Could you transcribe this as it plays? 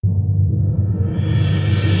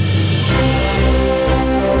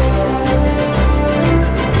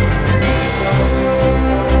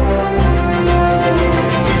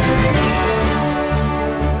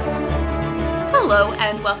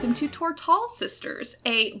to Tortall Sisters,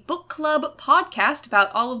 a book club podcast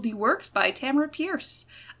about all of the works by Tamara Pierce.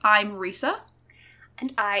 I'm Risa.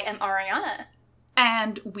 And I am Ariana.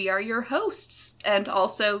 And we are your hosts, and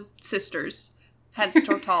also sisters. Hence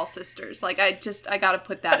Tortall Sisters. Like, I gotta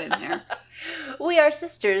put that in there. We are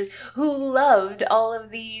sisters who loved all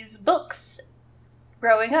of these books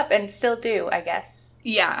growing up, and still do, I guess.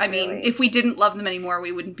 Yeah, I mean, if we didn't love them anymore,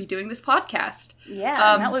 we wouldn't be doing this podcast.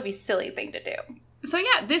 Yeah, that would be a silly thing to do. So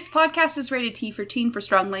yeah, this podcast is rated T for teen for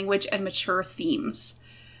strong language and mature themes.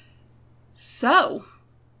 So,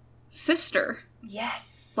 sister.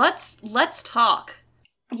 Yes. Let's talk.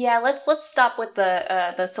 Yeah, let's stop with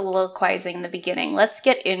the soliloquizing in the beginning. Let's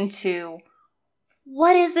get into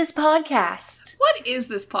what is this podcast? What is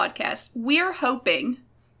this podcast? We're hoping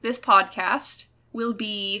this podcast will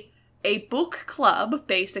be a book club,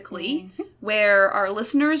 basically, where our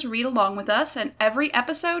listeners read along with us, and every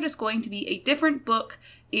episode is going to be a different book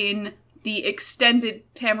in the extended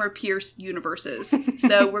Tamara Pierce universes.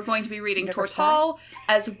 So we're going to be reading Tortall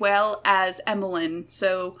as well as Emmeline,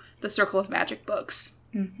 so the Circle of Magic books.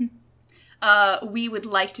 We would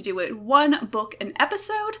like to do it one book an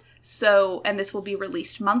episode, and this will be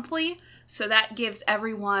released monthly, so that gives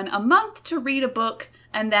everyone a month to read a book,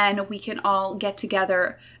 and then we can all get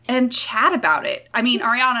together and chat about it. I mean,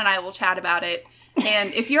 Ariana and I will chat about it,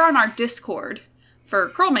 and if you're on our Discord for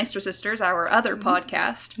Curlmeister Sisters, our other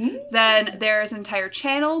podcast, then there's an entire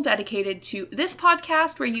channel dedicated to this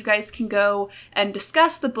podcast where you guys can go and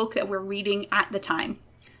discuss the book that we're reading at the time.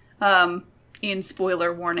 In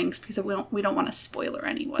spoiler warnings, because we don't want to spoiler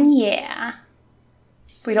anyone. Yeah.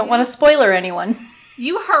 We don't want to spoiler anyone.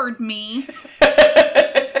 You heard me.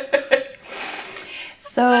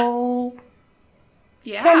 So,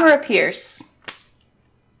 yeah. Tamara Pierce.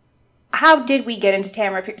 How did we get into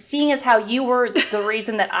Tamara Pierce? Seeing as how you were the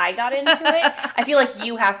reason that I got into it, I feel like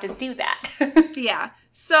you have to do that. Yeah.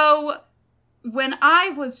 So, when I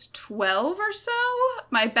was 12 or so,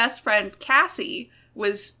 my best friend Cassie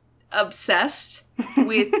was obsessed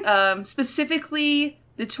with specifically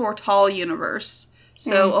the Tortall universe.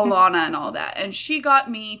 So, Alana and all that. And she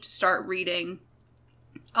got me to start reading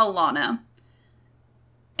Alana.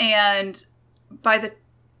 And I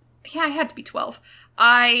had to be 12.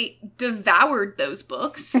 I devoured those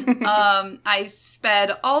books. I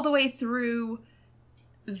sped all the way through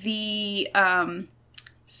the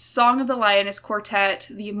Song of the Lioness Quartet,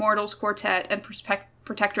 the Immortals Quartet, and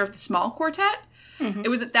Protector of the Small Quartet. It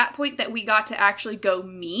was at that point that we got to actually go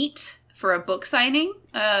meet for a book signing.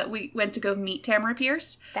 We went to go meet Tamara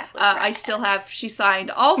Pierce. That was I still have, she signed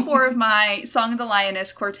all 4 of my Song of the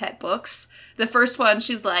Lioness Quartet books. The first one,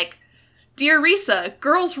 she's like, "Dear Risa,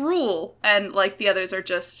 girls rule," and like the others are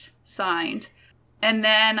just signed. And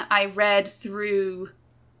then I read through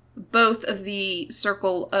both of the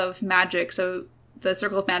Circle of Magic, so the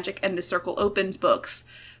Circle of Magic and the Circle Opens books,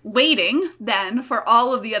 waiting then for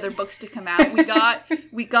all of the other books to come out.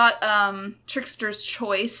 We got Trickster's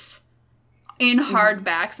Choice in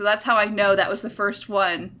hardback, so that's how I know that was the first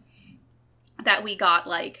one that we got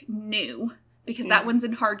like new, because that one's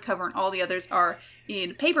in hardcover and all the others are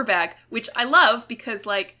in paperback, which I love because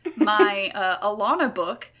like my Alana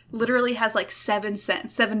book literally has like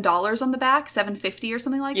 $7 on the back, $7.50 or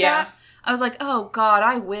something like that. I was like, oh god,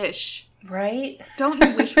 I wish. Right? Don't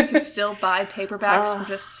you wish we could still buy paperbacks for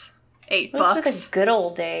just $8? Those were the good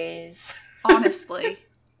old days. Honestly.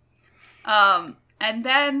 And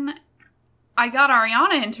then I got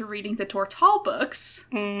Ariana into reading the Tortall books.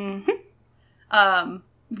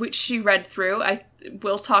 Which she read through. I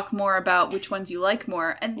will talk more about which ones you like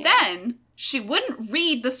more. And then she wouldn't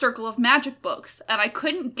read the Circle of Magic books, and I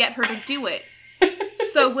couldn't get her to do it.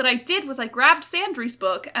 So what I did was I grabbed Sandry's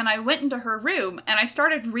book, and I went into her room, and I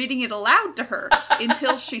started reading it aloud to her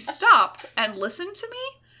until she stopped and listened to me.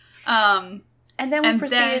 And then we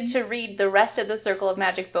proceeded to read the rest of the Circle of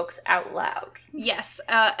Magic books out loud. Yes,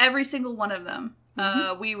 every single one of them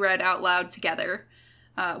we read out loud together.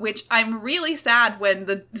 Which I'm really sad when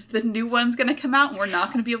the new one's going to come out and we're not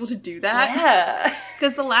going to be able to do that. Yeah.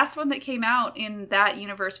 Because the last one that came out in that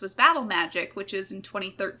universe was Battle Magic, which is in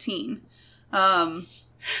 2013.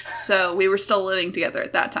 So we were still living together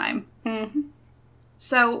at that time.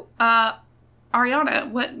 So,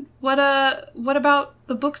 Ariana, what about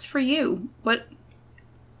the books for you? What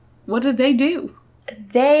did they do?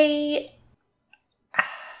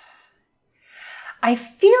 I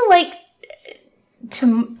feel like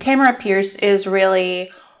Tamara Pierce is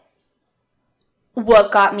really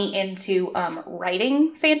what got me into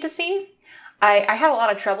writing fantasy. I had a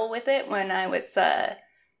lot of trouble with it when I was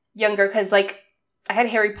younger because, like, I had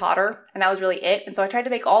Harry Potter, and that was really it. And so I tried to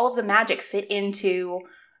make all of the magic fit into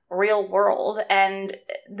real world. And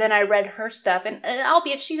then I read her stuff, and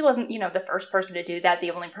albeit she wasn't, the first person to do that,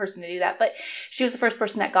 the only person to do that, but she was the first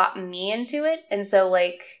person that got me into it. And so,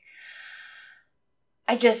 like,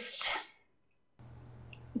 I just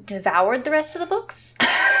devoured the rest of the books.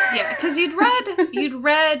 Yeah, because you'd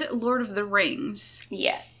read Lord of the Rings.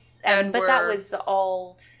 Yes. But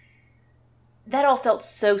that all felt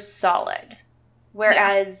so solid.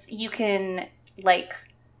 Whereas you can, like,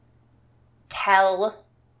 tell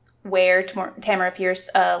where Tamara Pierce,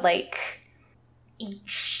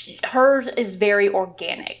 hers is very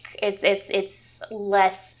organic. It's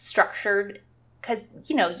less structured. Because,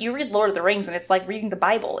 you read Lord of the Rings and it's like reading the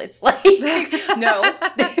Bible. It's like, no,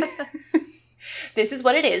 this is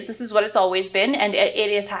what it is. This is what it's always been. And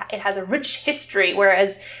it has a rich history.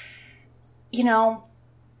 Whereas,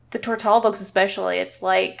 the Tortall books especially, it's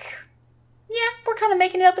like, yeah, we're kind of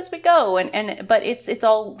making it up as we go. But it's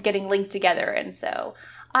all getting linked together. And so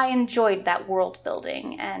I enjoyed that world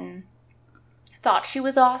building and thought she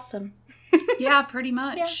was awesome. Yeah, pretty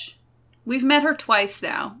much. Yeah. We've met her twice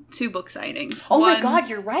now. 2 book signings. Oh my God,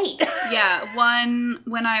 you're right. Yeah, one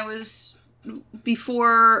when I was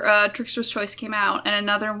before Trickster's Choice came out, and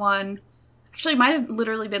another one, actually it might have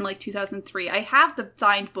literally been like 2003. I have the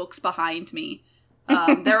signed books behind me.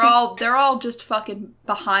 They're all just fucking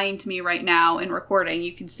behind me right now in recording.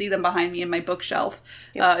 You can see them behind me in my bookshelf.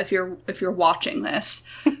 Yep. If you're watching this.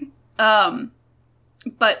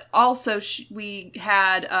 But also we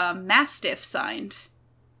had Mastiff signed.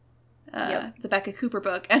 The Becca Cooper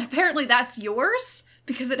book. And apparently that's yours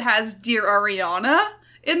because it has Dear Ariana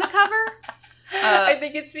in the cover. I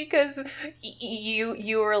think it's because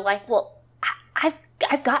you were like, well,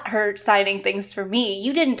 I've got her signing things for me.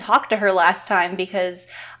 You didn't talk to her last time because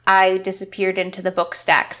I disappeared into the book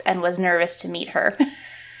stacks and was nervous to meet her.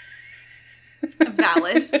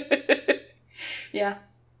 Valid. Yeah.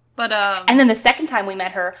 But and then the second time we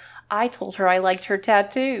met her, I told her I liked her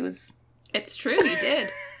tattoos. It's true, you did.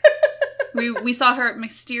 We saw her at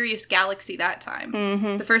Mysterious Galaxy that time.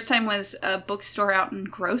 Mm-hmm. The first time was a bookstore out in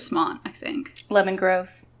Grossmont, I think. Lemon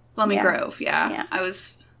Grove. Grove, yeah. I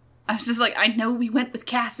was just like, I know we went with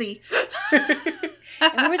Cassie.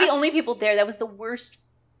 And we were the only people there. That was the worst.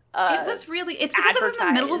 It was really. It's because it was in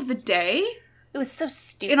the middle of the day. It was so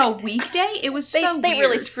stupid. In a weekday, it was so weird. They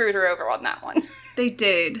really screwed her over on that one. They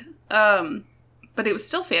did. But it was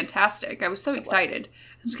still fantastic. I was so excited.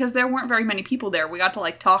 Because there weren't very many people there. We got to,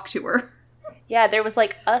 like, talk to her. Yeah, there was,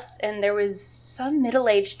 like, us, and there was some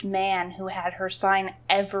middle-aged man who had her sign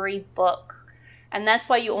every book. And that's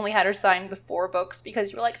why you only had her sign the 4 books,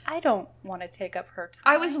 because you were like, I don't want to take up her time.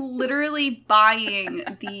 I was literally buying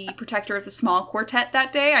the Protector of the Small Quartet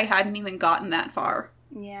that day. I hadn't even gotten that far.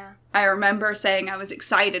 Yeah. I remember saying I was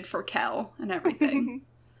excited for Kel and everything.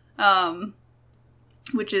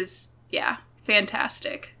 Which is, yeah,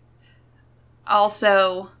 fantastic.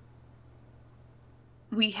 Also,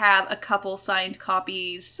 we have a couple signed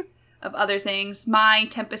copies of other things. My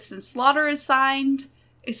Tempest and Slaughter is signed.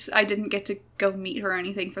 I didn't get to go meet her or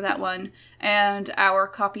anything for that one. And our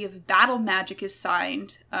copy of Battle Magic is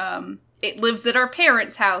signed. It lives at our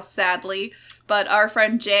parents' house, sadly. But our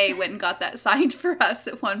friend Jay went and got that signed for us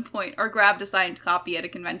at one point. Or grabbed a signed copy at a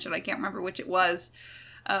convention. I can't remember which it was.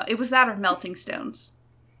 It was that or Melting Stones.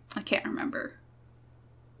 I can't remember.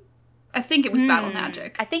 I think it was Battle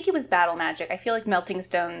Magic. I think it was Battle Magic. I feel like Melting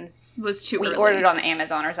Stones was too early. We ordered on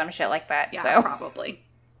Amazon or some shit like that. Yeah, so. Probably.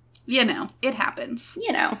 It happens.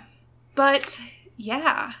 But,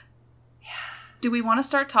 yeah. Do we want to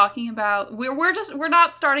start talking about... We're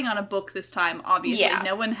not starting on a book this time, obviously. Yeah.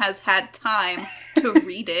 No one has had time to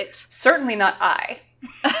read it. Certainly not I.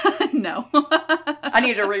 No. I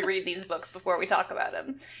need to reread these books before we talk about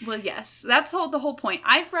them. Well, yes. That's the whole point.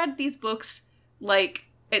 I've read these books, like...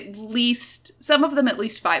 at least, some of them at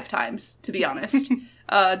least 5 times, to be honest.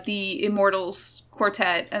 The Immortals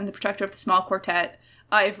Quartet and the Protector of the Small Quartet,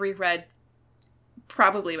 I've reread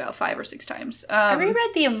probably about 5 or 6 times. I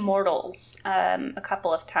reread the Immortals a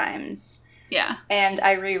couple of times. Yeah. And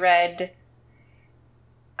I reread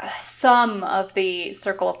some of the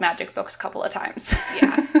Circle of Magic books a couple of times.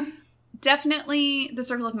 Yeah. Definitely the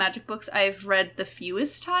Circle of Magic books I've read the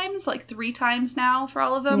fewest times, like 3 times now for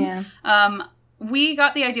all of them. Yeah. We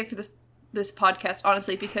got the idea for this podcast,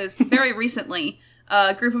 honestly, because very recently,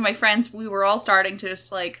 a group of my friends, we were all starting to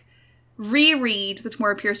just, like, reread the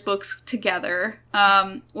Tamora Pierce books together.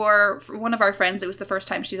 Or for one of our friends, it was the first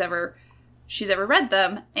time she's ever read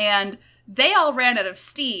them, and they all ran out of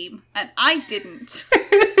steam, and I didn't.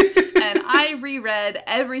 And I reread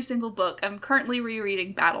every single book. I'm currently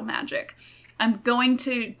rereading Battle Magic. I'm going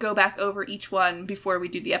to go back over each one before we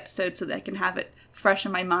do the episode so that I can have it fresh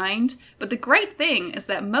in my mind. But the great thing is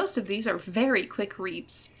that most of these are very quick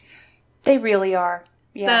reads. They really are.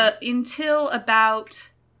 Yeah. Until about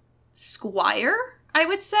Squire, I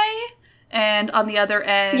would say. And on the other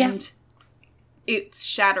end, it's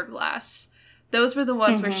Shatterglass. Those were the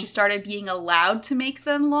ones where she started being allowed to make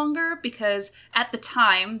them longer, because at the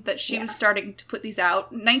time that she was starting to put these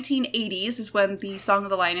out, 1980s is when the Song of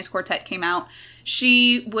the Lioness Quartet came out,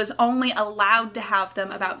 she was only allowed to have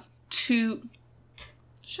them about two...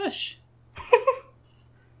 Shush.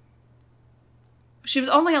 She was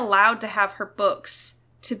only allowed to have her books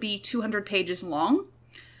to be 200 pages long.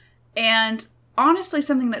 And honestly,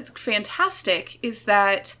 something that's fantastic is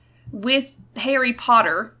that with Harry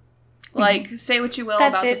Potter... Like, say what you will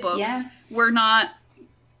about the books. We're not...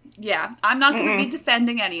 Yeah, I'm not going to be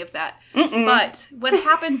defending any of that. But what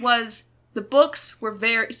happened was the books were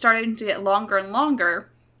starting to get longer and longer.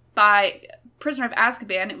 By Prisoner of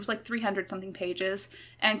Azkaban, it was like 300-something pages.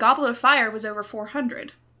 And Goblet of Fire was over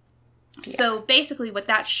 400. Yeah. So basically what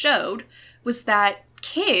that showed was that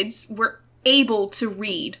kids were able to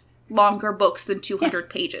read longer books than 200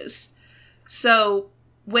 pages. So...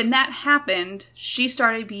 when that happened, she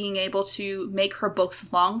started being able to make her books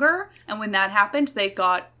longer, and when that happened, they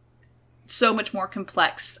got so much more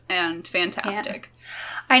complex and fantastic.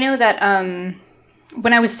 Yeah. I know that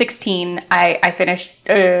when I was 16, I finished...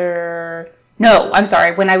 no, I'm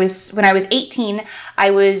sorry. When I was 18,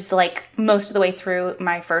 I was like most of the way through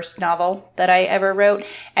my first novel that I ever wrote,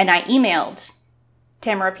 and I emailed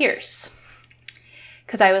Tamara Pierce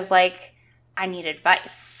because I was like, I need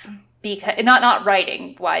advice. Because not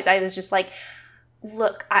writing wise, I was just like,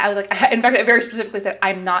 look, I was like, in fact, I very specifically said,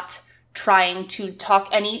 I'm not trying to talk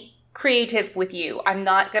any creative with you. I'm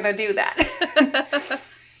not gonna do that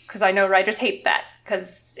because I know writers hate that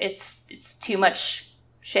because it's too much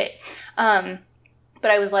shit. But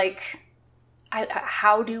I was like,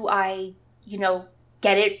 how do I,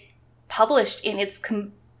 get it published in its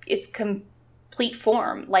complete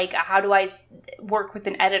form? Like, how do I work with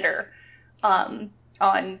an editor?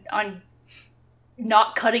 On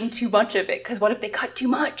not cutting too much of it, because what if they cut too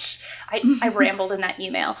much? I rambled in that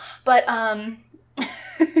email, but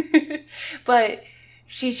but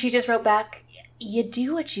she just wrote back, you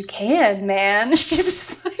do what you can, man. She's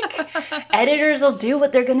just like, editors will do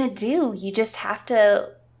what they're gonna do. You just have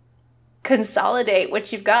to consolidate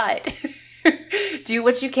what you've got. Do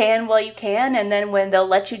what you can while you can, and then when they'll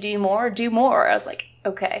let you do more, do more. I was like,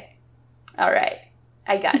 okay, all right.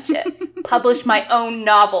 I gotcha. Published my own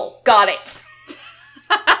novel. Got it.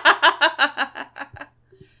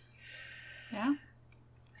 Yeah.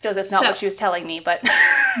 I feel that's not what she was telling me, but...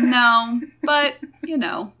 No, but,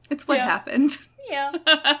 it's what happened. Yeah.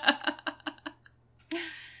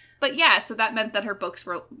 But yeah, so that meant that her books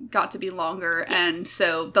got to be longer, and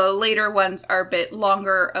so the later ones are a bit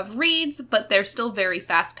longer of reads, but they're still very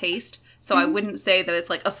fast-paced, so I wouldn't say that it's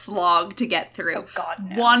like a slog to get through. Oh, God,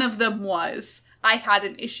 no. One of them was... I had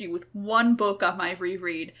an issue with one book on my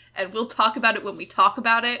reread, and we'll talk about it when we talk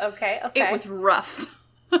about it. Okay. It was rough.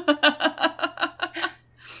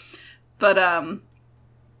 But,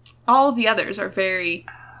 all of the others are very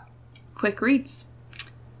quick reads.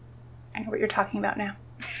 I know what you're talking about now.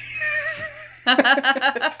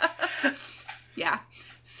 Yeah.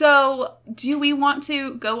 So, do we want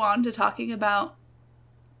to go on to talking about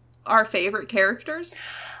our favorite characters?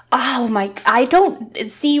 Oh my, I don't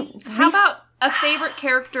see... How about a favorite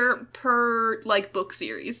character per, book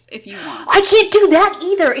series, if you want? I can't do that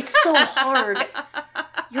either. It's so hard.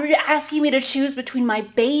 You're asking me to choose between my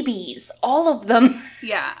babies. All of them.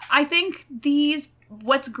 Yeah. I think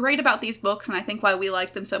what's great about these books, and I think why we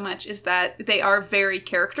like them so much, is that they are very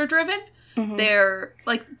character-driven. Mm-hmm. They're,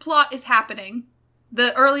 plot is happening.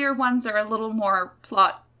 The earlier ones are a little more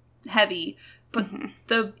plot-heavy, but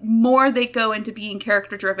the more they go into being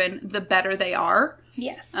character-driven, the better they are.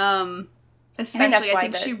 Yes. Especially, I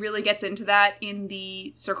think she really gets into that in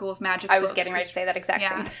the Circle of Magic books. I was getting ready to say that exact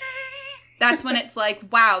same thing. That's when it's like,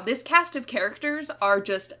 wow, this cast of characters are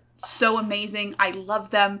just so amazing. I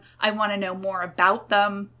love them. I want to know more about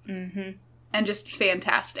them. Mm-hmm. And just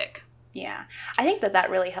fantastic. Yeah. I think that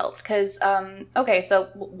really helped because, okay, so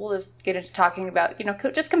we'll just get into talking about,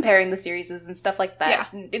 just comparing the series and stuff like that.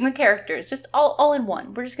 Yeah. In the characters, just all in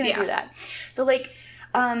one. We're just going to do that. So,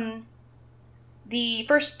 the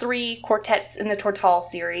first 3 quartets in the Tortall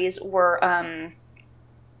series were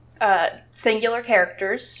singular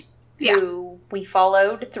characters who we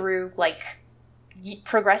followed through,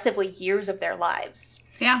 progressively years of their lives.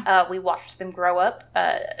 Yeah. We watched them grow up,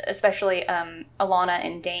 especially Alana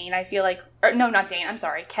and Dane, I feel like. Or, no, not Dane, I'm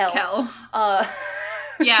sorry, Kel.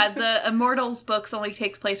 Yeah, the Immortals books only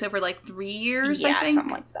takes place over like 3 years, I think.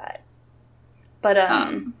 Something like that.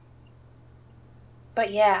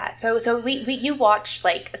 But yeah, so you watch,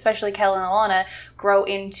 like, especially Kel and Alana grow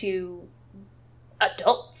into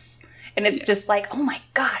adults, and it's just like, oh my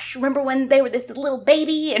gosh, remember when they were this little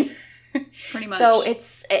baby? And pretty much. So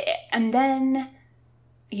and then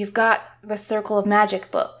you've got the Circle of Magic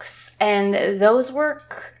books, and those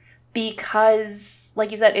work because,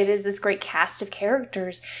 like you said, it is this great cast of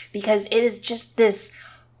characters, because it is just this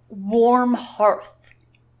warm hearth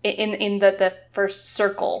in the first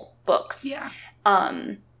Circle books. Yeah.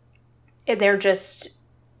 They're just,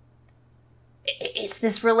 it's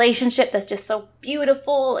this relationship that's just so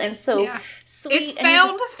beautiful and so sweet. It's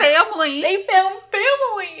found family. They found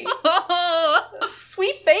family.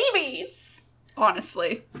 Sweet babies.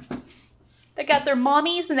 Honestly. They got their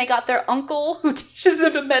mommies and they got their uncle who teaches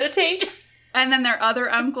them to meditate. And then their other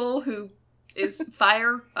uncle who is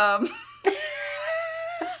fire.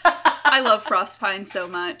 I love Frostpine so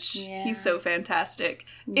much. Yeah. He's so fantastic.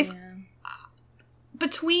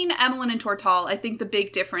 Between Emmeline and Tortall, I think the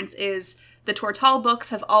big difference is the Tortall books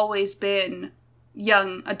have always been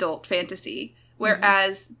young adult fantasy,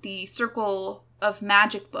 whereas the Circle of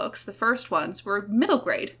Magic books, the first ones, were middle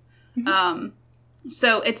grade.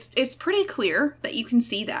 So it's pretty clear that you can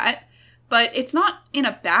see that, but it's not in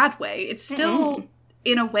a bad way. It's still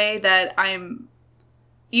in a way that I'm,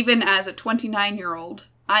 even as a 29-year-old,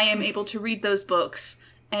 I am able to read those books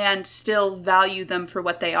and still value them for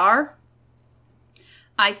what they are.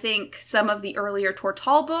 I think some of the earlier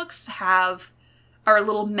Tortall books are a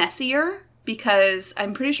little messier, because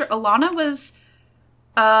I'm pretty sure Alana was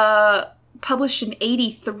published in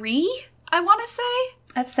 83, I want to say.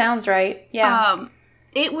 That sounds right. Yeah.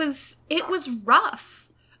 It was rough.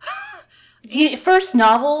 First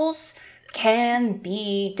novels can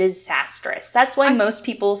be disastrous. That's why most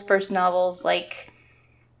people's first novels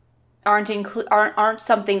aren't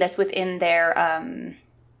something that's within their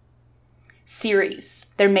series,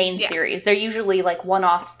 their main series. They're usually like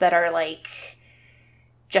one-offs that are like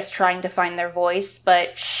just trying to find their voice,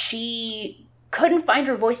 but she couldn't find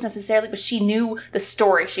her voice necessarily, but she knew the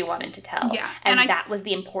story she wanted to tell. Yeah. And that was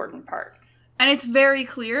the important part. And it's very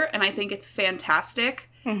clear, and I think it's fantastic.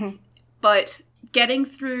 But getting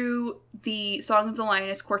through the Song of the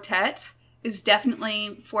Lioness Quartet is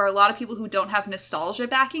definitely, for a lot of people who don't have nostalgia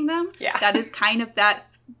backing them, that is kind of that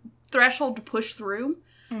threshold to push through.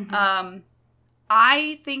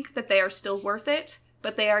 I think that they are still worth it,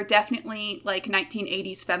 but they are definitely like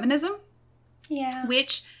 1980s feminism. Yeah.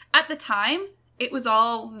 Which, at the time, it was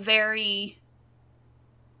all very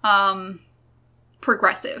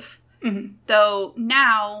progressive. Though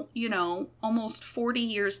now, almost 40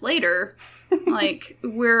 years later, like,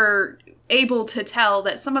 we're able to tell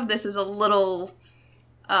that some of this is a little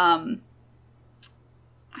problematic.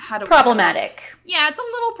 Yeah, it's a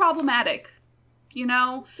little problematic,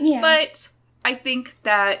 Yeah. But I think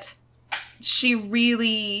that she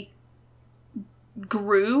really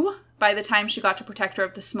grew by the time she got to Protector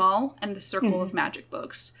of the Small and the Circle of Magic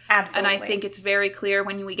books. Absolutely. And I think it's very clear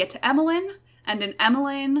when we get to Emmeline. And in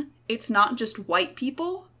Emmeline, it's not just white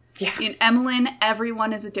people. Yeah. In Emmeline,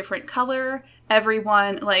 everyone is a different color.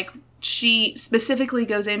 Everyone, she specifically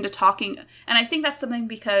goes into talking. And I think that's something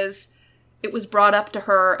because it was brought up to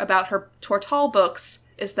her about her Tortall books,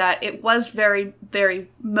 is that it was very, very,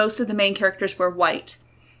 most of the main characters were white.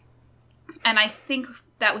 And I think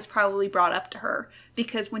that was probably brought up to her.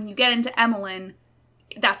 Because when you get into Emmeline,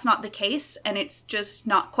 that's not the case. And it's just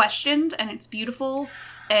not questioned. And it's beautiful.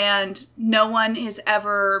 And no one is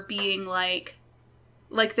ever being like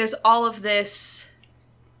there's all of this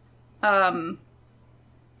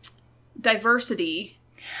diversity,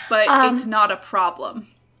 but it's not a problem.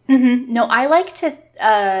 No, I like to,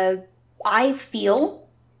 I feel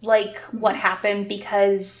like what happened,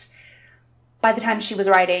 because by the time she was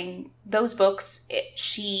writing those books,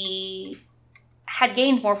 she had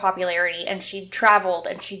gained more popularity, and she'd traveled,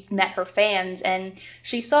 and she'd met her fans, and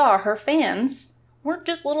she saw her fans weren't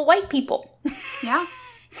just little white people. Yeah.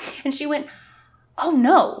 And she went, oh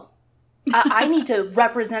no, I need to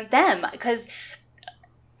represent them. Because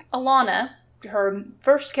Alana, her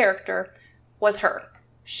first character, was her.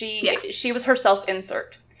 She was her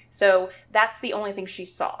self-insert. So that's the only thing she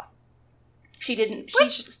saw. She didn't,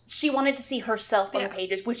 she wanted to see herself on the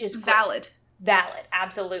pages, which is valid. Valid,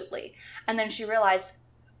 absolutely. And then she realized,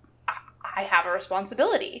 I have a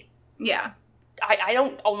responsibility. Yeah. I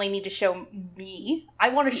don't only need to show me. I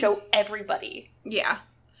want to show everybody. Yeah.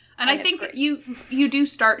 And I think you do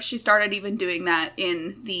start, she started even doing that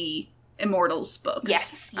in the Immortals books.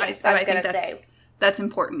 Yes, I was going to say. that's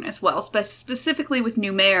important as well, specifically with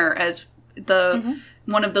Numair as the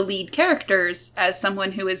one of the lead characters, as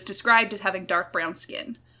someone who is described as having dark brown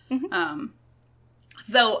skin.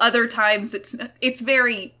 Though other times it's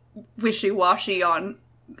very wishy-washy on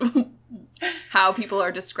how people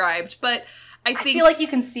are described, but I feel like you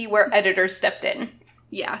can see where editors stepped in.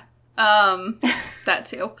 Yeah. That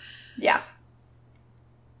too. Yeah.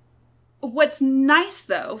 What's nice,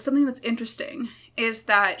 though, something that's interesting, is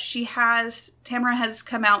that Tamara has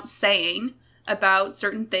come out saying about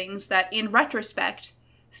certain things that, in retrospect,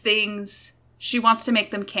 she wants to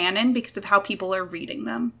make them canon because of how people are reading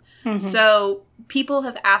them. So people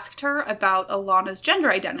have asked her about Alana's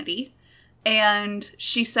gender identity, and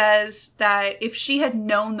she says that if she had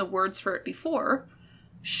known the words for it before,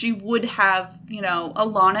 she would have,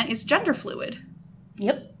 Alana is gender fluid.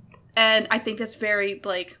 Yep. And I think that's very,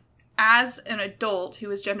 as an adult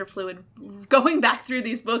who is gender fluid, going back through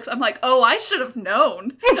these books, I'm like, oh, I should have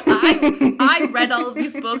known. I read all of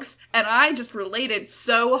these books, and I just related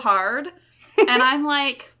so hard. And I'm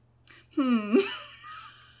like,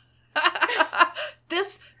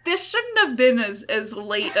 This shouldn't have been as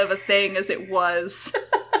late of a thing as it was.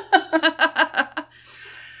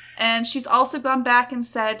 And she's also gone back and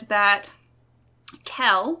said that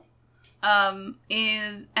Kel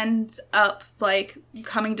ends up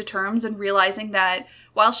coming to terms and realizing that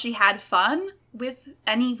while she had fun with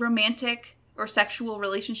any romantic or sexual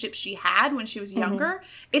relationship she had when she was younger,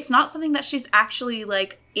 it's not something that she's actually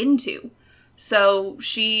into. So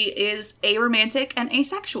she is aromantic and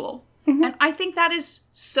asexual. And I think that is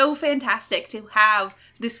so fantastic to have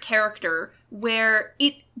this character where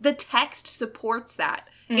the text supports that.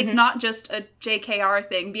 It's not just a JKR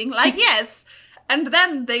thing being like, yes, and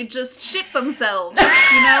then they just shit themselves,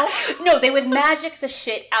 No, they would magic the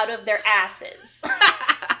shit out of their asses.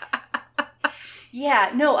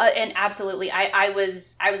 Yeah, no, and absolutely. I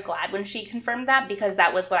was glad when she confirmed that, because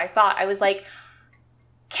that was what I thought. I was like,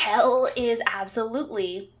 Kel is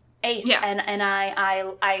absolutely ace, and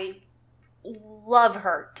I love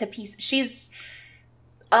her to pieces. She's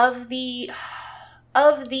of the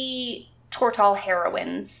Tortall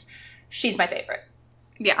heroines, she's my favorite.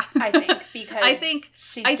 Yeah, I think, because I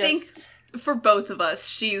think for both of us,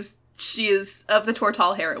 she is of the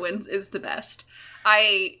Tortall heroines is the best.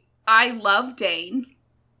 I love Dane,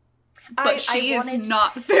 but she is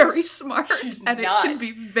not very smart, and it can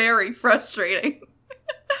be very frustrating.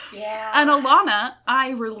 Yeah. And Alana,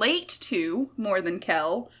 I relate to more than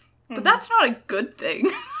Kel, but that's not a good thing.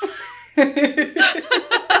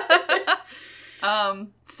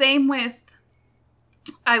 Same with,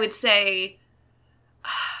 I would say,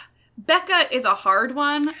 Becca is a hard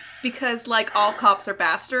one because, all cops are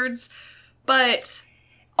bastards, but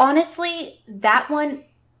honestly, that one,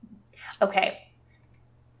 okay,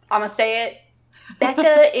 I'm gonna say it,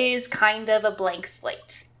 Becca is kind of a blank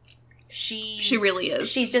slate. She really is.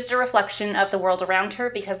 She's just a reflection of the world around her,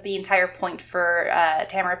 because the entire point for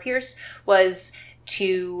Tamara Pierce was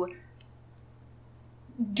to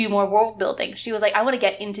do more world building. She was like, I want to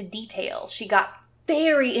get into detail. She got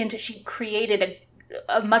she created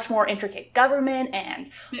a much more intricate government and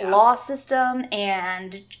law system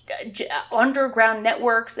and underground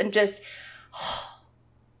networks, and just,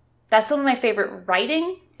 that's some of my favorite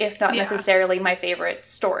writing, if not necessarily my favorite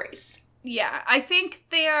stories. Yeah, I think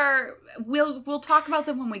they are. We'll talk about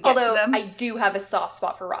them when we get to them. I do have a soft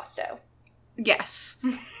spot for Rosto. Yes.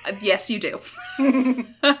 Yes, you do.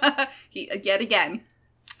 Yet again.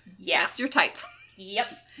 Yeah. That's your type. Yep.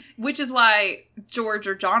 Which is why George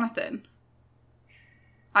or Jonathan.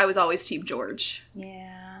 I was always Team George.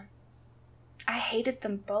 Yeah. I hated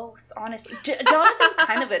them both, honestly. Jonathan's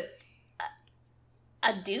kind of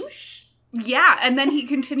a douche. Yeah, and then he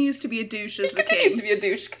continues to be a douche as the king. He continues to be a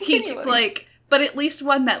douche. But at least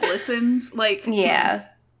one that listens. Yeah.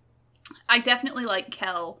 I definitely like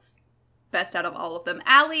Kel best out of all of them.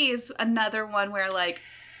 Allie is another one where,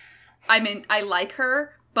 I like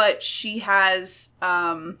her, but she has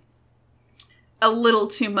a little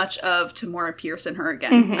too much of Tamora Pierce in her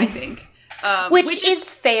again, I think. Which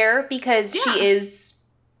is fair, because she is,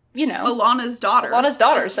 Alana's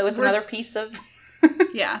daughter. So it's another piece of...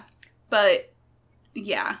 Yeah. But,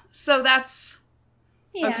 yeah. So that's...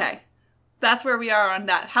 Yeah. Okay. That's where we are on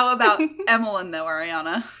that. How about Emmeline, though,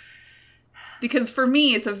 Ariana? Because for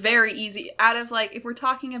me, it's a very easy... if we're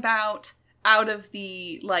talking about out of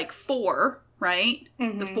the, four, right?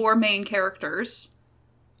 Mm-hmm. The four main characters.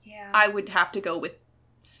 Yeah. I would have to go with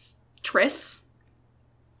Triss.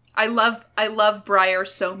 I love Briar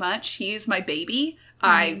so much. He is my baby. Mm.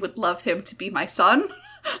 I would love him to be my son.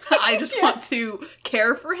 I just want to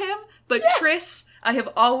care for him. But Triss, I have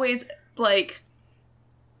always,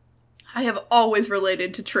 I have always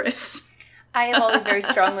related to Triss. I am always very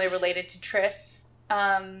strongly related to Triss.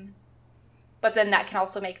 But then that can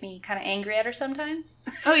also make me kind of angry at her sometimes.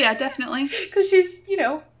 Oh, yeah, definitely. Because she's,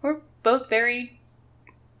 we're both very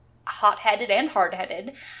hot-headed and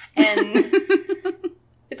hard-headed. And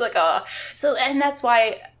it's like, So, and that's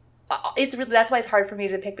why it's hard for me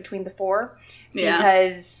to pick between the four. Yeah.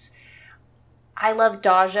 Because I love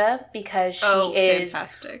Daja because she is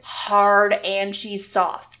fantastic. hard and she's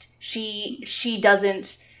soft. She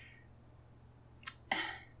doesn't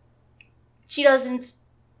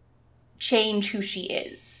change who she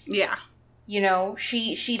is. Yeah.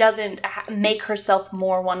 She doesn't make herself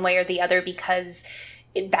more one way or the other because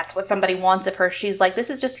that's what somebody wants of her. She's like, this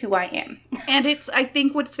is just who I am. And I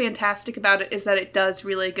think what's fantastic about it is that it does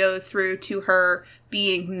really go through to her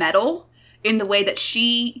being metal in the way that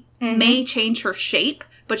she may change her shape,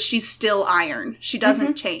 but she's still iron. She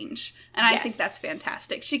doesn't change. And I think that's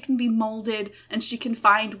fantastic. She can be molded and she can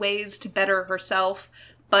find ways to better herself,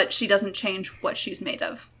 but she doesn't change what she's made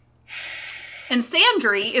of. And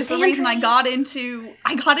Sandry is the reason I got into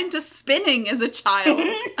spinning as a child.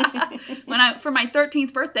 For my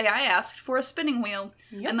 13th birthday, I asked for a spinning wheel.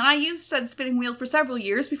 Yep. And then I used said spinning wheel for several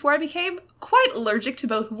years before I became quite allergic to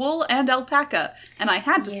both wool and alpaca. And I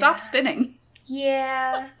had to stop spinning.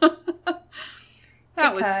 Yeah.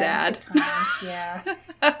 That was sad. Good times, yeah.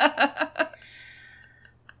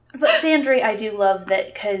 But Sandry, I do love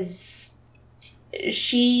that because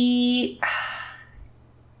she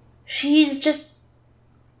is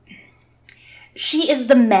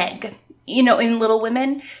the Meg, in Little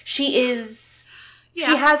Women. She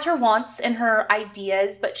has her wants and her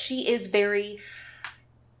ideas, but she is very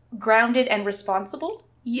grounded and responsible.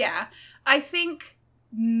 Yeah. I think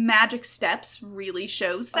Magic Steps really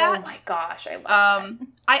shows that. Oh my gosh, I love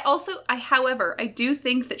that. However, I do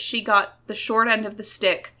think that she got the short end of the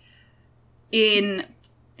stick in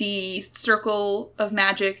the Circle of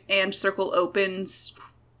Magic and Circle Opens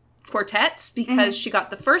quartets because she got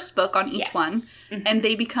the first book on each one, and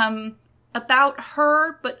they become about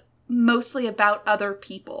her, but mostly about other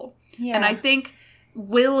people. Yeah. And I think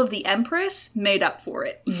Will of the Empress made up for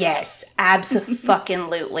it. Yes,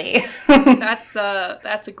 abso-fucking-lutely. That's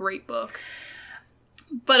a great book.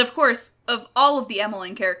 But of course, of all of the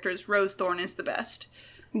Emmeline characters, Rosethorn is the best.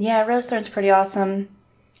 Yeah, Rosethorn's pretty awesome.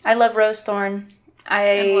 I love Rosethorn.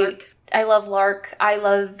 I love Lark. I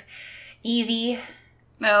love Evie.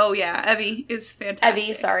 Oh yeah, Evie is fantastic.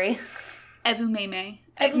 Evie, sorry. Evumeme.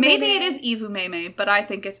 Maybe it is Evumeme, but I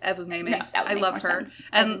think it's Evumeme. No, I love her.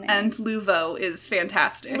 And Luvo is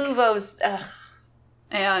fantastic. Luvo's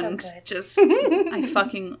and so good. Just I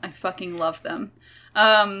fucking love them.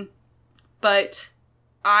 But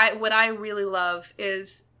what I really love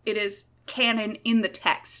is it is canon in the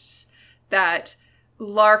texts that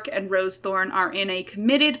Lark and Rosethorn are in a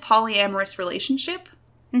committed polyamorous relationship.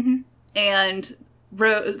 Mm-hmm. And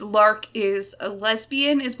Lark is a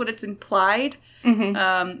lesbian, is what it's implied,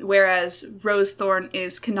 whereas Rosethorn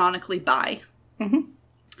is canonically bi. Mm-hmm.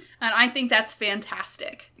 And I think that's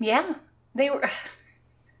fantastic. Yeah. They were...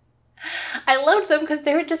 I loved them because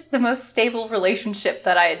they were just the most stable relationship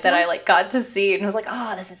that I got to see, and I was like,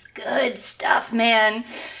 oh, this is good stuff, man.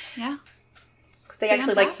 Yeah. They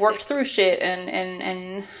actually worked through shit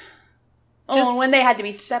and when they had to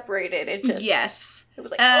be separated, it just it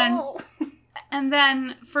was like And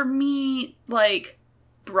then for me,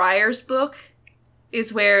 Briar's book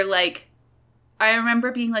is where I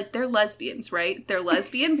remember being like, they're lesbians, right? They're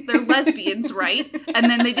lesbians, right? And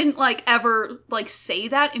then they didn't ever say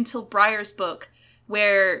that until Briar's book,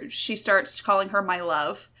 where she starts calling her my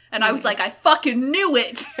love. And I was like, I fucking knew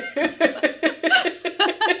it.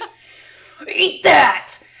 Eat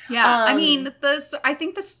that! Yeah, I mean, I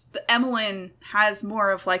think Emmeline has more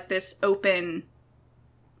of this open...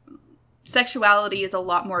 Sexuality is a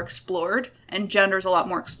lot more explored, and gender is a lot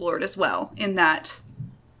more explored as well in that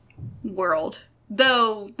world.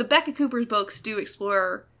 Though the Becca Cooper's books do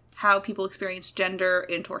explore how people experience gender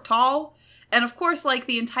in Tortall. And of course,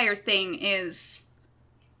 the entire thing is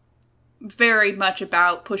very much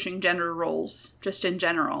about pushing gender roles, just in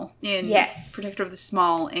general, in Protector of the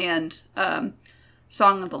Small and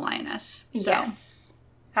Song of the Lioness. So, yes,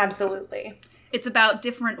 absolutely. It's about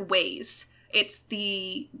different ways. It's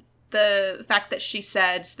the fact that she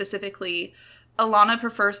said specifically, Alana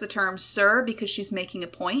prefers the term sir because she's making a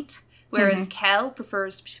point, whereas Kel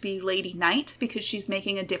prefers to be Lady Knight because she's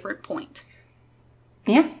making a different point.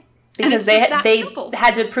 Yeah. Because they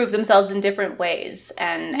had to prove themselves in different ways,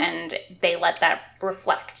 and they let that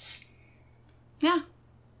reflect. Yeah.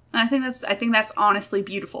 And I think that's honestly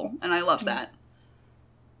beautiful, and I love that.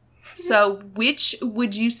 So, which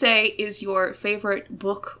would you say is your favorite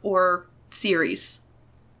book or series?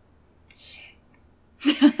 Shit.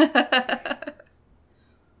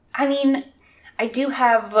 I mean, I do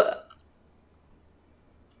have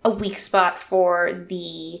a weak spot for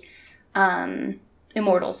the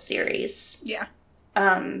Immortals series. Yeah.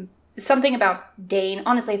 Something about Dane.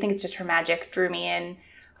 Honestly, I think it's just her magic drew me in.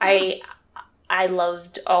 I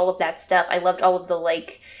loved all of that stuff. I loved all of the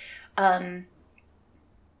like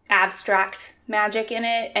abstract magic in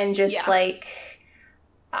it, and just like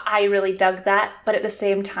I really dug that. But at the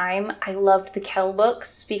same time, I loved the Kel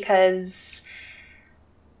books because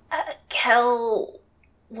Kel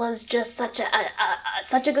was just such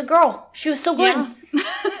a good girl. She was so good. Yeah.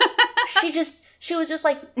 she was just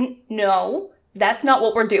like, no, that's not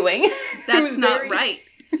what we're doing. That's not right.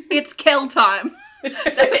 It's Kel time.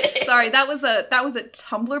 Sorry, that was a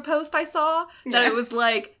Tumblr post I saw that it was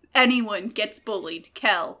like, anyone gets bullied,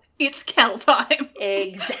 Kel. It's Kel time.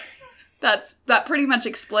 Exactly. That pretty much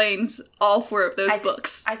explains all 4 of those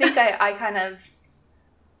books. I think I kind of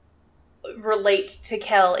relate to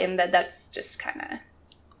Kel in that's just kind of,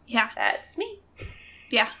 that's me.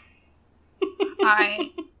 Yeah.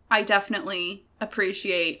 I definitely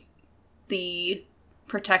appreciate the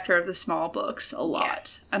Protector of the Small books a lot.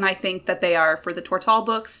 Yes. And I think that they are, for the Tortall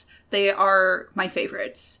books, they are my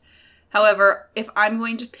favorites. However, if I'm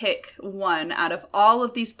going to pick one out of all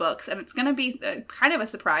of these books, and it's going to be kind of a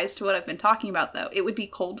surprise to what I've been talking about, though, it would be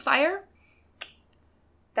Coldfire.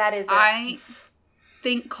 That is I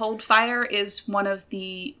think Coldfire is one of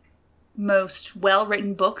the most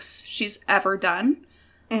well-written books she's ever done.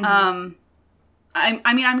 Mm-hmm.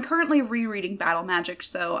 I'm currently rereading Battle Magic,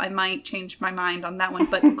 so I might change my mind on that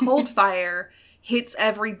one, but Coldfire hits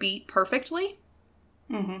every beat perfectly.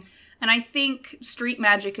 Mm-hmm. And I think Street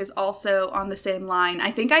Magic is also on the same line.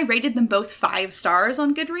 I think I rated them both 5 stars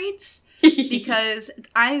on Goodreads because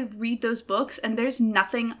I read those books and there's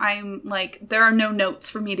nothing there are no notes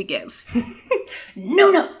for me to give.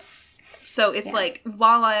 No notes! So it's like,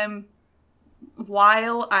 while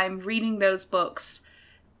I'm reading those books,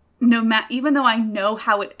 even though I know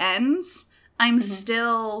how it ends, I'm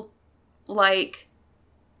still like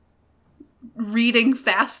reading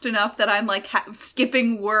fast enough that I'm like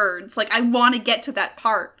skipping words. Like, I want to get to that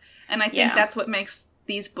part. And I think that's what makes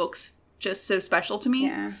these books just so special to me.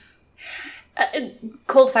 Yeah.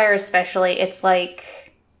 Coldfire especially, it's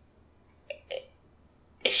like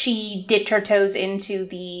she dipped her toes into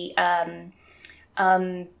the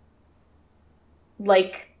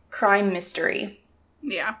like crime mystery.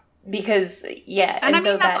 Yeah. Because and I mean,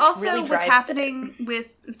 so that's that also really what's happening with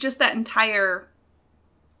just that entire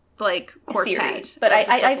like quartet series. But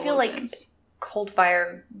I feel like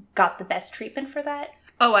Coldfire got the best treatment for that.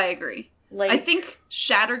 Oh, I agree. Like, I think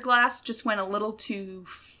Shatterglass just went a little too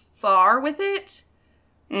far with it.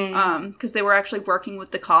 Because they were actually working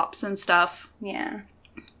with the cops and stuff. Yeah.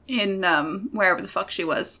 In wherever the fuck she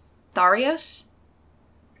was. Tharios?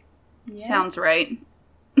 Yes. Sounds right.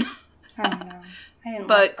 I don't know.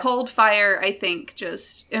 But Coldfire, I think,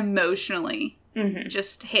 just emotionally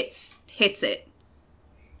just hits it.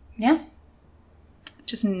 Yeah.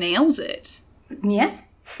 Just nails it. Yeah.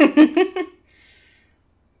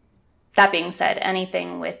 That being said,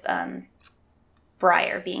 anything with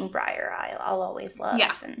Briar being Briar, I'll always love.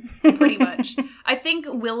 Yeah, pretty much. I think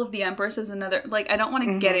Will of the Empress is another, like, I don't want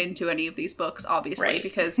to get into any of these books, obviously,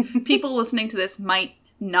 because people listening to this might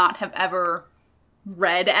not have ever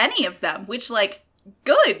read any of them, which, like,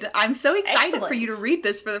 good. I'm so excited for you to read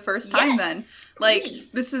this for the first time then. Like,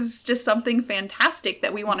 this is just something fantastic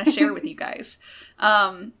that we want to share with you guys.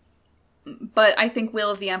 But I think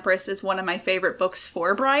Will of the Empress is one of my favorite books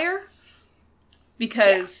for Briar.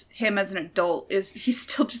 Because him as an adult he's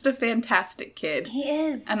still just a fantastic kid. He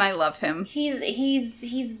is. And I love him.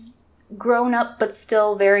 He's grown up but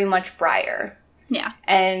still very much Briar. Yeah.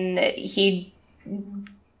 And he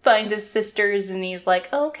finds his sisters and he's like,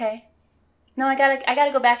 oh, okay. No, I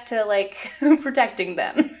gotta go back to, like, protecting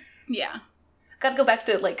them. Yeah. Gotta go back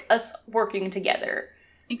to, like, us working together.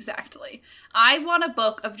 Exactly. I want a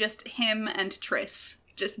book of just him and Triss.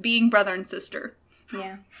 Just being brother and sister.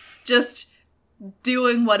 Yeah. Just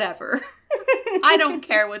doing whatever. I don't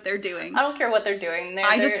care what they're doing. I don't care what they're doing.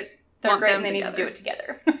 They're great and they need to do it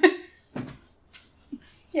together.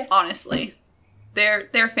 Yes. Honestly.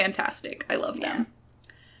 They're fantastic. I love them.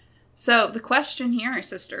 So the question here,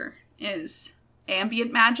 sister, is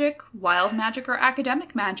ambient magic, wild magic, or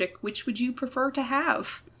academic magic? Which would you prefer to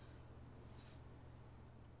have?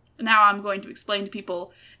 Now I'm going to explain to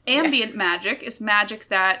people. Ambient magic is magic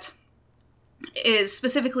that is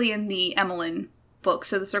specifically in the Emmeline books,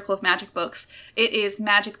 so the Circle of Magic books, it is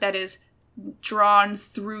magic that is drawn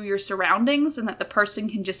through your surroundings and that the person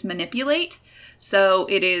can just manipulate. So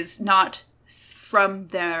it is not from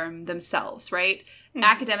themselves, right? Mm-hmm.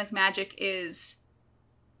 Academic magic is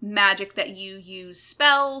magic that you use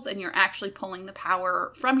spells and you're actually pulling the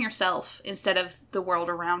power from yourself instead of the world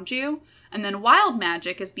around you. And then wild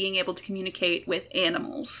magic is being able to communicate with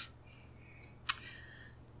animals.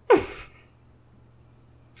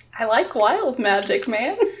 I like wild magic,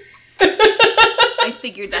 man. I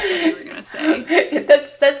figured that's what you were gonna say.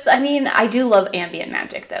 That's. I mean, I do love ambient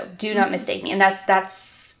magic, though. Do not mistake me. And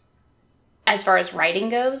that's as far as writing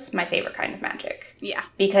goes, my favorite kind of magic. Yeah,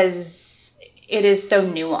 because it is so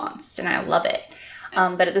nuanced, and I love it.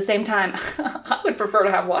 But at the same time, I would prefer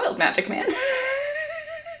to have wild magic, man.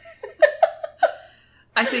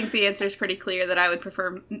 I think the answer is pretty clear that I would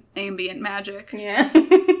prefer ambient magic. Yeah.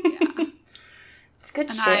 Yeah. It's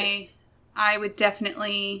good and shit. I would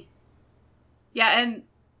definitely... Yeah, and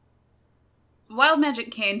wild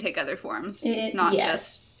magic can take other forms. It's not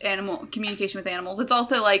just animal communication with animals. It's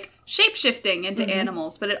also like shape-shifting into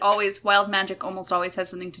animals, but wild magic almost always has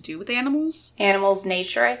something to do with animals. Animals,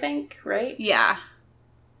 nature, I think, right? Yeah.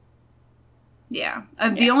 Yeah.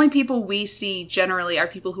 The only people we see generally are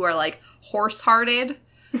people who are like horse-hearted.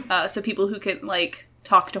 So people who can like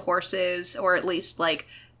talk to horses or at least like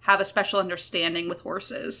have a special understanding with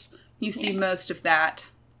horses. You see most of that.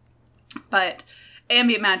 But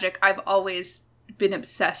ambient magic, I've always been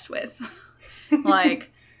obsessed with.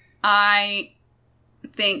 Like, I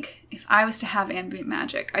think if I was to have ambient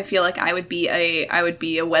magic, I feel like I would be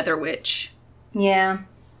a weather witch. Yeah.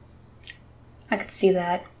 I could see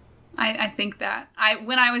that. I think that.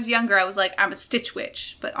 When I was younger, I was like, I'm a Stitch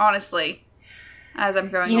witch. But honestly, as I'm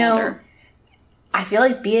growing older, I feel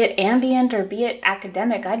like be it ambient or be it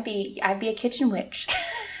academic, I'd be a kitchen witch.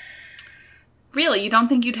 Really? You don't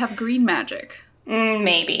think you'd have green magic?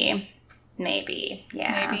 Maybe.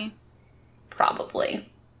 Yeah. Maybe. Probably.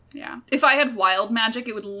 Yeah. If I had wild magic,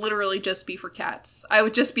 it would literally just be for cats. I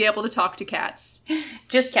would just be able to talk to cats.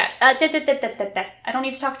 Just cats. I don't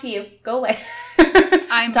need to talk to you. Go away.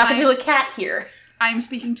 I'm talking to a cat here. I'm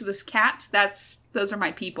speaking to this cat. Those are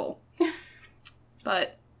my people.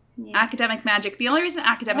 But academic magic, the only reason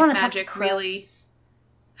academic magic really...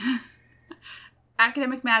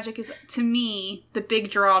 Academic magic is, to me, the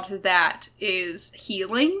big draw to that is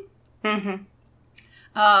healing.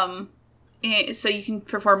 Mm-hmm. So you can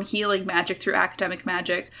perform healing magic through academic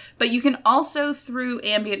magic, but you can also through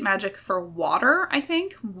ambient magic for water, I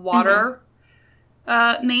think. Water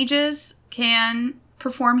mages can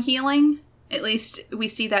perform healing. At least we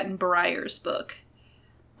see that in Briar's book.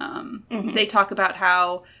 They talk about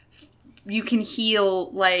how you can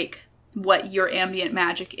heal, like, what your ambient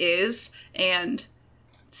magic is, and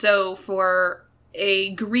so for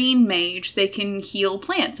a green mage, they can heal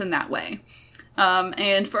plants in that way.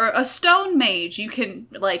 And for a stone mage, you can,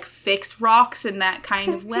 like, fix rocks in that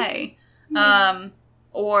kind of way.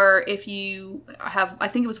 Or if you have, I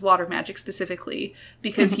think it was water magic specifically,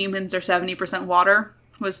 because humans are 70% water,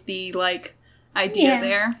 was the, like, idea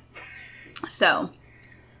there. So,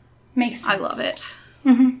 makes sense. I love it.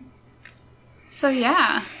 Mm-hmm. So,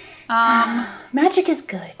 yeah. Magic is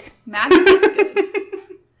good. Magic is good.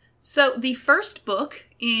 So the first book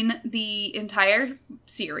in the entire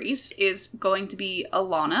series is going to be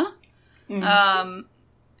Alanna. Mm-hmm.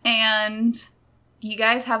 And you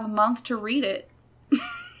guys have a month to read it.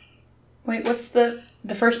 Wait, what's the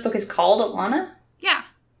first book is called Alanna? Yeah.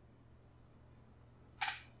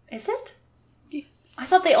 Is it? Yeah. I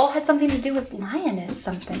thought they all had something to do with lioness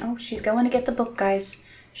something. Oh, she's going to get the book, guys.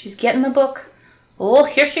 She's getting the book. Oh,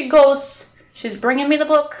 here she goes. She's bringing me the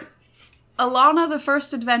book. Alanna, the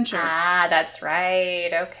First Adventure. Ah, that's right.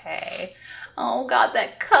 Okay. Oh, God,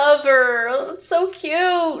 that cover. Oh, it's so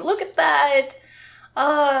cute. Look at that.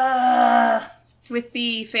 With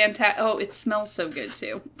the Oh, it smells so good,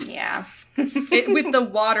 too. Yeah. With the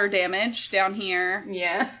water damage down here.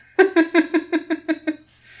 Yeah.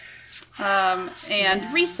 And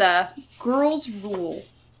Risa, Girls Rule.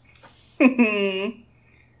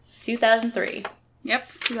 2003.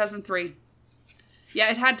 Yep, 2003. Yeah,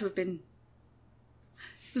 it had to have been.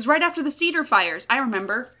 It was right after the Cedar Fires, I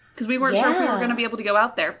remember. Because we weren't sure if we were going to be able to go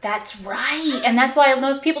out there. That's right. And that's why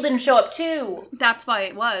most people didn't show up, too. That's why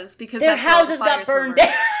it was. Because their houses got burned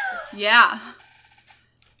down. Yeah.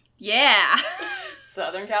 Yeah.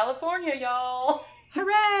 Southern California, y'all.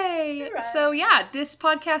 Hooray! Hooray! So, yeah, this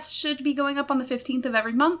podcast should be going up on the 15th of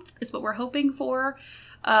every month, is what we're hoping for.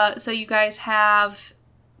 So you guys have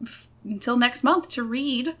until next month to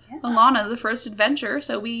read Alana, The First Adventure,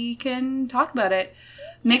 so we can talk about it.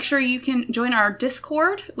 Make sure you can join our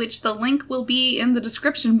Discord, which the link will be in the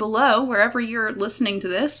description below, wherever you're listening to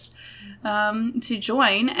this, to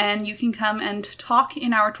join. And you can come and talk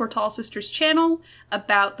in our Tortall Sisters channel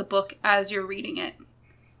about the book as you're reading it.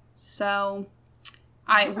 So,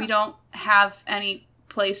 we don't have any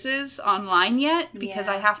places online yet, because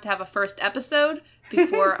I have to have a first episode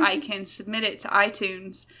before I can submit it to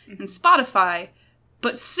iTunes and Spotify.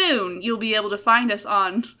 But soon, you'll be able to find us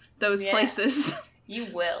on those places. You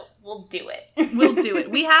will. We'll do it. We'll do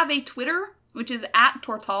it. We have a Twitter, which is at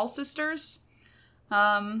Tortall Sisters.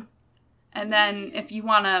 And then if you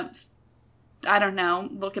want to, I don't know,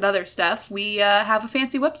 look at other stuff, we have a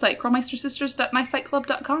fancy website,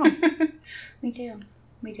 curlmeistersisters.knifefightclub.com. We do.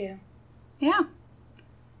 We do. Yeah.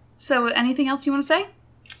 So anything else you want to say?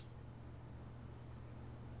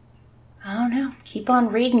 I don't know. Keep on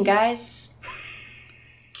reading, guys.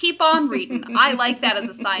 Keep on reading. I like that as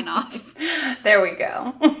a sign-off. There we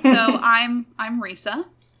go. So I'm Risa.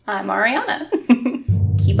 I'm Ariana.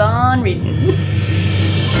 Keep on reading.